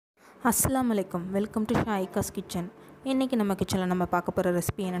அஸ்ஸலாமு அலைக்கும். Welcome to ஷாயிகாஸ் kitchen. இன்றைக்கி நம்ம கிச்சனில் நம்ம பார்க்க போகிற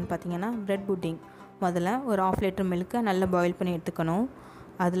ரெசிபி என்னென்னு பார்த்தீங்கன்னா பிரெட் புட்டிங். முதல்ல ஒரு 1/2 லிட்டர் மில்க்கை நல்லா பாயில் பண்ணி எடுத்துக்கணும்.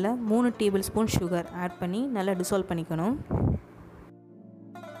 அதில் 3 டேபிள் ஸ்பூன் சுகர் ஆட் பண்ணி நல்லா டிசால்வ் பண்ணிக்கணும்.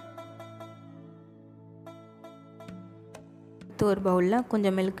 ஒரு பவுலில்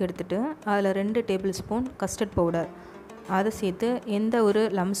கொஞ்சம் மில்க் எடுத்துகிட்டு அதில் 2 டேபிள் ஸ்பூன் கஸ்டர்ட் பவுடர் அதை சேர்த்து எந்த ஒரு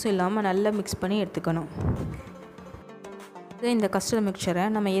லம்ஸும் இல்லாமல் நல்லா மிக்ஸ் பண்ணி எடுத்துக்கணும். இந்த கஸ்டர்ட் மிக்சரை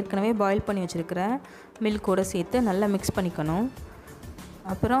நம்ம ஏற்கனவே பாயில் பண்ணி வச்சுருக்கிற மில்கோடு சேர்த்து நல்லா மிக்ஸ் பண்ணிக்கணும்.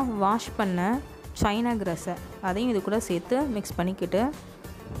 அப்புறம் வாஷ் பண்ண சைனா கிராஸை அதையும் இது கூட சேர்த்து மிக்ஸ் பண்ணிக்கிட்டு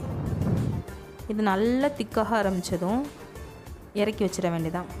இது நல்லா திக்காக ஆரம்பித்ததும் இறக்கி வச்சிட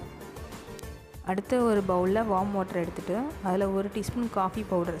வேண்டியதான். அடுத்து ஒரு பவுலில் வார்ம் வாட்டர் எடுத்துகிட்டு அதில் 1 டீஸ்பூன் காஃபி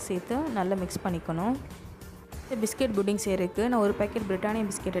பவுடர் சேர்த்து நல்லா மிக்ஸ் பண்ணிக்கணும். பிஸ்கெட் புட்டிங் செய்கிறதுக்கு நான் ஒரு பேக்கெட் brittania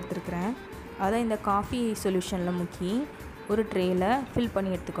பிஸ்கெட் எடுத்துருக்கிறேன். அதை இந்த காஃபி சொல்யூஷனில் முக்கி ஒரு ட்ரேயில் ஃபில் பண்ணி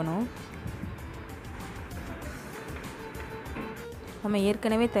எடுத்துக்கணும். நம்ம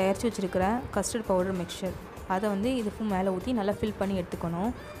ஏற்கனவே தயாரித்து வச்சுருக்கிற கஸ்டர்ட் பவுடர் மிக்சர் அதை இது மேலே ஊற்றி நல்லா ஃபில் பண்ணி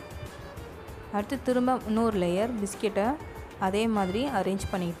எடுத்துக்கணும். அடுத்து திரும்ப இன்னொரு லேயர் பிஸ்கெட்டை அதே மாதிரி அரேஞ்ச்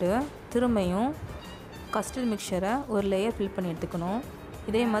பண்ணிவிட்டு திரும்பியும் கஸ்டர்ட் மிக்சரை ஒரு லேயர் ஃபில் பண்ணி எடுத்துக்கணும்.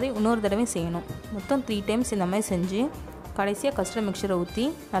 இதே மாதிரி இன்னொரு தடவையும் செய்யணும். மொத்தம் 3 டைம்ஸ் இந்த மாதிரி செஞ்சு கடைசியாக கஸ்டர்ட் மிக்சரை ஊற்றி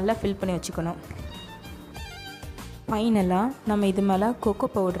நல்லா ஃபில் பண்ணி வச்சுக்கணும். ஃபைனலாக நம்ம இது மேலே கொக்கோ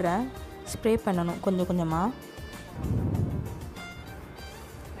பவுடரை ஸ்ப்ரே பண்ணணும் கொஞ்சம் கொஞ்சமாக.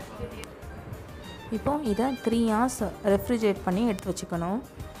 இப்போ இதை 3 hours ரெஃப்ரிஜரேட் பண்ணி எடுத்து வச்சுக்கணும்.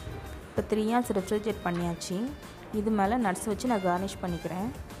 இப்போ 3 hours ரெஃப்ரிஜரேட் பண்ணியாச்சு. இது மேலே நட்ஸ் வச்சு நான் கார்னிஷ் பண்ணிக்கிறேன்.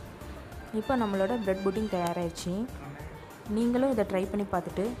 இப்போ நம்மளோட பிரெட் புட்டிங் தயாராகிடுச்சு. நீங்களும் இதை ட்ரை பண்ணி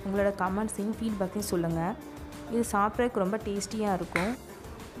பார்த்துட்டு உங்களோட கமெண்ட்ஸையும் ஃபீட்பேக்கையும் சொல்லுங்கள். இது சாப்பிட்றதுக்கு ரொம்ப டேஸ்டியாக இருக்கும்.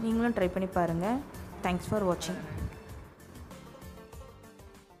 நீங்களும் ட்ரை பண்ணி பாருங்கள். தேங்க்ஸ் ஃபார் வாட்சிங்.